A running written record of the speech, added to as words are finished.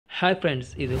Hi friends,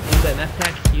 இது உங்கள்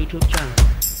Mafras YouTube channel.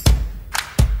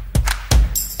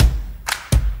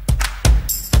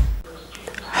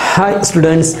 Hi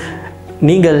students,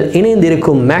 நீங்கள்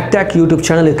இணைந்திருக்கும் மேக்டாக் யூடியூப்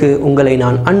சேனலுக்கு உங்களை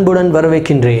நான் அன்புடன்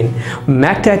வரவேற்கின்றேன்.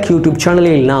 மேக்டாக் யூடியூப்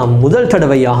சேனலில் நாம் முதல்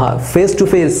தடவையாக ஃபேஸ் டு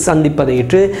ஃபேஸ் சந்திப்பதை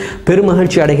ஏற்று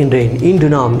பெருமகிழ்ச்சி அடைகின்றேன். இன்று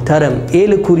நாம் தரம்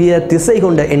 7க்குரிய திசை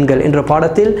கொண்ட எண்கள் என்ற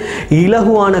பாடத்தில்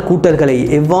இலகுவான கூட்டல்களை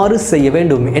எவ்வாறு செய்ய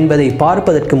வேண்டும் என்பதை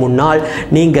பார்ப்பதற்கு முன்னால்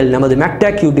நீங்கள் நமது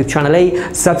மேக்டாக் யூடியூப் சேனலை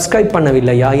சப்ஸ்கிரைப்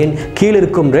பண்ணவில்லையா என்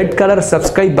கீழிருக்கும் ரெட் கலர்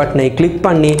சப்ஸ்கிரைப் பட்டனை கிளிக்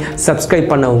பண்ணி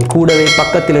சப்ஸ்கிரைப் பண்ணவும், கூடவே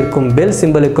பக்கத்தில் இருக்கும் பெல்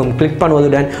சிம்பலுக்கும் கிளிக்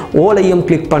பண்ணுவதுடன் ஓலை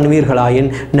கிளிக் பண்ணுவீர்களாயின்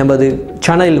நமது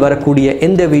சேனலில் வரக்கூடிய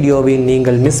எந்த வீடியோவையும்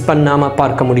நீங்கள் மிஸ் பண்ணாமல்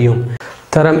பார்க்க முடியும்.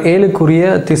 தரம் 7க்குரிய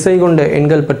திசை கொண்ட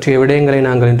எண்கள் பற்றிய விடயங்களை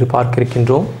நாங்கள் இன்று பார்க்க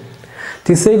இருக்கின்றோம்.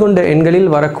 திசை கொண்ட எண்களில்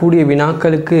வரக்கூடிய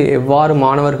வினாக்களுக்கு எவ்வாறு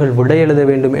மாணவர்கள் விடை எழுத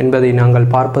வேண்டும் என்பதை நாங்கள்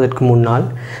பார்ப்பதற்கு முன்னால்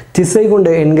திசை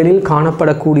கொண்ட எண்களில்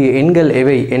காணப்படக்கூடிய எண்கள்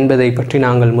எவை என்பதை பற்றி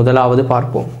நாங்கள் முதலாவது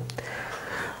பார்ப்போம்.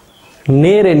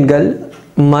 நேரெண்கள்,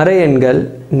 மறை எண்கள்,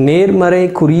 நேர்மறை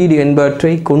குறியீடு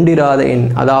என்பவற்றை கொண்டிராத எண்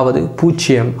அதாவது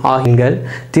 0 ஆகியங்கள்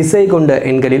திசை கொண்ட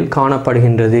எண்களில்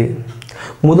காணப்படுகின்றது.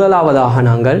 முதலாவதாக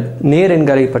நாங்கள்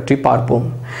நேரெண்களை பற்றி பார்ப்போம்.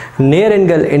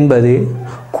 நேரெண்கள் என்பது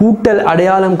கூட்டல்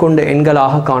அடையாளம் கொண்ட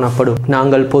எண்களாக காணப்படும்.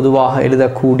 நாங்கள் பொதுவாக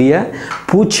எழுதக்கூடிய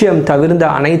 0 தவிர்ந்த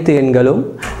அனைத்து எண்களும்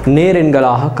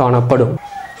நேரெண்களாக காணப்படும்.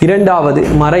 இரண்டாவது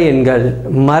மறையெண்கள்.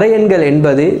 மறையெண்கள்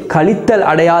என்பது கழித்தல்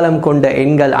அடையாளம் கொண்ட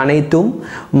எண்கள் அனைத்தும்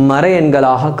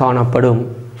மறையெண்களாக காணப்படும்.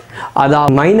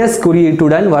 அதாவது மைனஸ்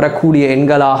குறியீட்டுடன் வரக்கூடிய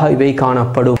எண்களாக இவை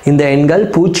காணப்படும். இந்த எண்கள்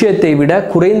 0ஐ விட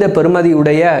குறைந்த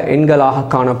பெறுமதியுடைய எண்களாக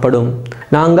காணப்படும்.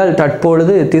 நாங்கள்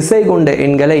தற்பொழுது திசை கொண்ட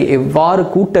எண்களை எவ்வாறு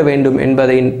கூட்ட வேண்டும்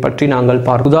என்பதை பற்றி நாங்கள்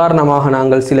பார்ப்போம். உதாரணமாக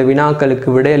நாங்கள் சில வினாக்களுக்கு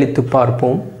விடையளித்து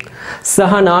பார்ப்போம்.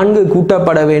 சக 4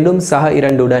 கூட்டப்பட வேண்டும் சக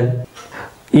 2உடன்.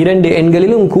 2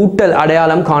 எண்களிலும் கூட்டல்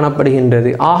அடையாளம் காணப்படுகின்றது.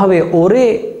 ஆகவே ஒரே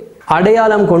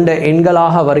அடையாளம் கொண்ட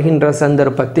எண்களாக வருகின்ற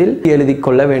சந்தர்ப்பத்தில் எழுதி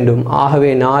கொள்ள வேண்டும். ஆகவே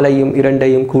 4ஐயும்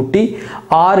 2ஐயும் கூட்டி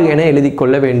 6 என எழுதி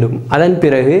கொள்ள வேண்டும். அதன்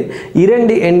பிறகு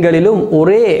 2 எண்களிலும்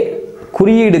ஒரே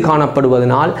குறியீடு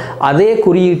காணப்படுவதனால் அதே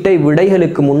குறியீட்டை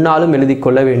விடைகளுக்கு முன்னாலும் எழுதி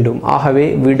கொள்ள வேண்டும். ஆகவே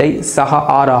விடை சக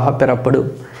 6ஆக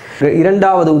பெறப்படும்.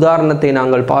 இரண்டாவது உதாரணத்தை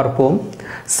நாங்கள் பார்ப்போம்.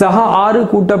 சக 6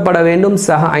 கூட்டப்பட வேண்டும்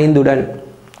சக 5உடன்.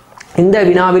 இந்த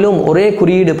வினாவிலும் ஒரே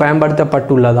குறியீடு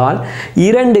பயன்படுத்தப்பட்டுள்ளதால்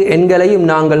 2 எண்களையும்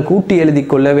நாங்கள் கூட்டி எழுதி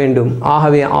கொள்ள வேண்டும்.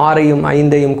 ஆகவே 6ஐயும்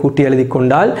 5ஐயும் கூட்டி எழுதி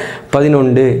கொண்டால்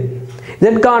 11.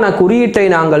 இதற்கான குறியீட்டை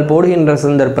நாங்கள் போடுகின்ற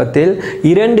சந்தர்ப்பத்தில்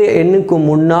 2 எண்ணுக்கு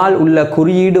முன்னால் உள்ள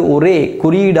குறியீடு ஒரே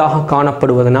குறியீடாக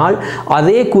காணப்படுவதனால்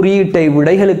அதே குறியீட்டை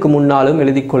விடைகளுக்கு முன்னாலும்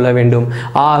எழுதி கொள்ள வேண்டும்.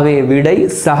 ஆகவே விடை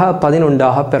சக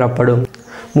 11ஆக பெறப்படும்.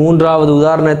 மூன்றாவது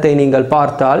உதாரணத்தை நீங்கள்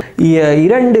பார்த்தால்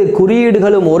 2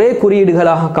 குறியீடுகளும் ஒரே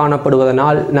குறியீடுகளாக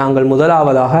காணப்படுவதனால் நாங்கள்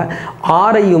முதலாவதாக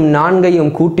 6ஐயும்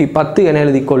 4ஐயும் கூட்டி 10 என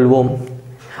எழுதி கொள்வோம்.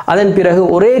 அதன் பிறகு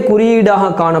ஒரே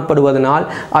குறியீடாக காணப்படுவதனால்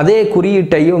அதே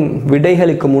குறியீட்டையும்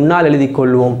விடைகளுக்கு முன்னால் எழுதி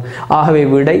கொள்வோம். ஆகவே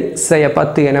விடை சய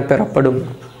 10 என பெறப்படும்.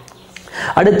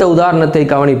 அடுத்த உதாரணத்தை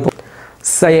கவனிப்போம்.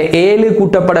 சய 7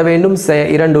 கூட்டப்பட வேண்டும் சய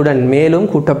 2உடன், மேலும்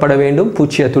கூட்டப்பட வேண்டும்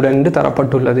 0உடன் என்று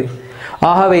தரப்பட்டுள்ளது.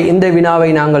 ஆகவே இந்த வினாவை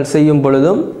நாங்கள் செய்யும்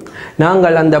பொழுதும்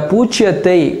நாங்கள் அந்த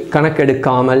 0ஐ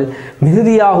கணக்கெடுக்காமல்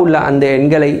மிகுதியாக உள்ள அந்த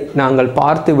எண்களை நாங்கள்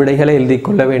பார்த்து விடைகளை எழுதி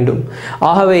கொள்ள வேண்டும்.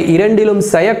 ஆகவே 2லும்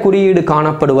சய குறியீடு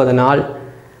காணப்படுவதனால்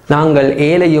நாங்கள்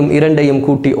 7ஐயும் 2ஐயும்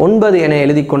கூட்டி 9 என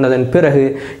எழுதி கொண்டதன் பிறகு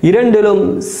 2லும்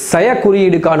சய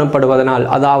குறியீடு காணப்படுவதனால்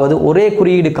அதாவது ஒரே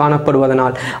குறியீடு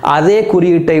காணப்படுவதனால் அதே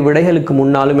குறியீட்டை விடைகளுக்கு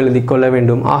முன்னாலும் எழுதி கொள்ள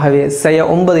வேண்டும். ஆகவே சய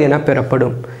 9 என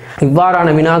பெறப்படும். இவ்வாறான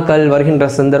வினாக்கள் வருகின்ற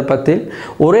சந்தர்ப்பத்தில்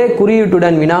ஒரே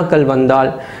குறியீட்டுடன் வினாக்கள் வந்தால்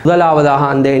முதலாவதாக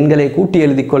அந்த எண்களை கூட்டி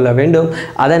எழுதி கொள்ள வேண்டும்.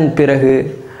 அதன் பிறகு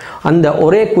அந்த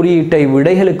ஒரே குறியீட்டை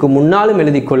விடைகளுக்கு முன்னாலும்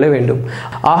எழுதி கொள்ள வேண்டும்.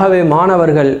 ஆகவே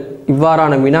மாணவர்கள்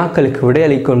இவ்வாறான வினாக்களுக்கு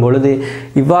விடையளிக்கும் பொழுது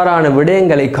இவ்வாறான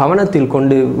விடயங்களை கவனத்தில்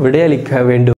கொண்டு விடையளிக்க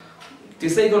வேண்டும்.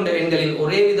 திசை கொண்ட எண்களில்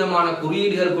ஒரே விதமான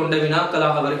குறியீடுகள் கொண்ட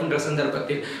வினாக்களாக வருகின்ற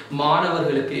சந்தர்ப்பத்தில்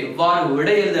மாணவர்களுக்கு எவ்வாறு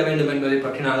விடை எழுத வேண்டும் என்பதை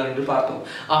பற்றி நாங்கள் இன்று பார்த்தோம்.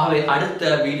 ஆகவே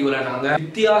அடுத்த வீடியோல நாங்கள்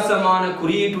வித்தியாசமான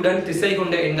குறியீட்டுடன் திசை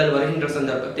கொண்ட எண்கள் வருகின்ற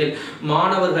சந்தர்ப்பத்தில்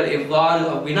மாணவர்கள் எவ்வாறு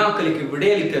வினாக்களுக்கு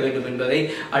விடையளிக்க வேண்டும் என்பதை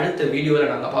அடுத்த வீடியோல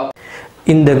நாங்கள் பார்ப்போம்.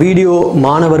 இந்த வீடியோ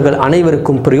மாணவர்கள்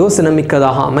அனைவருக்கும்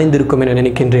பிரயோசனமிக்கதாக அமைந்திருக்கும் என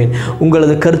நினைக்கின்றேன்.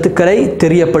 உங்களது கருத்துக்களை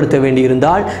தெரியப்படுத்த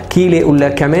வேண்டியிருந்தால் கீழே உள்ள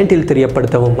கமெண்டில்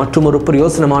தெரியப்படுத்தவும். மற்றும் ஒரு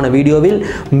பிரயோசனமான வீடியோவில்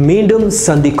மீண்டும்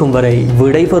சந்திக்கும் வரை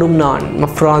விடைபெறும் நான்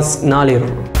மஃப்ராஸ் நாலிர்.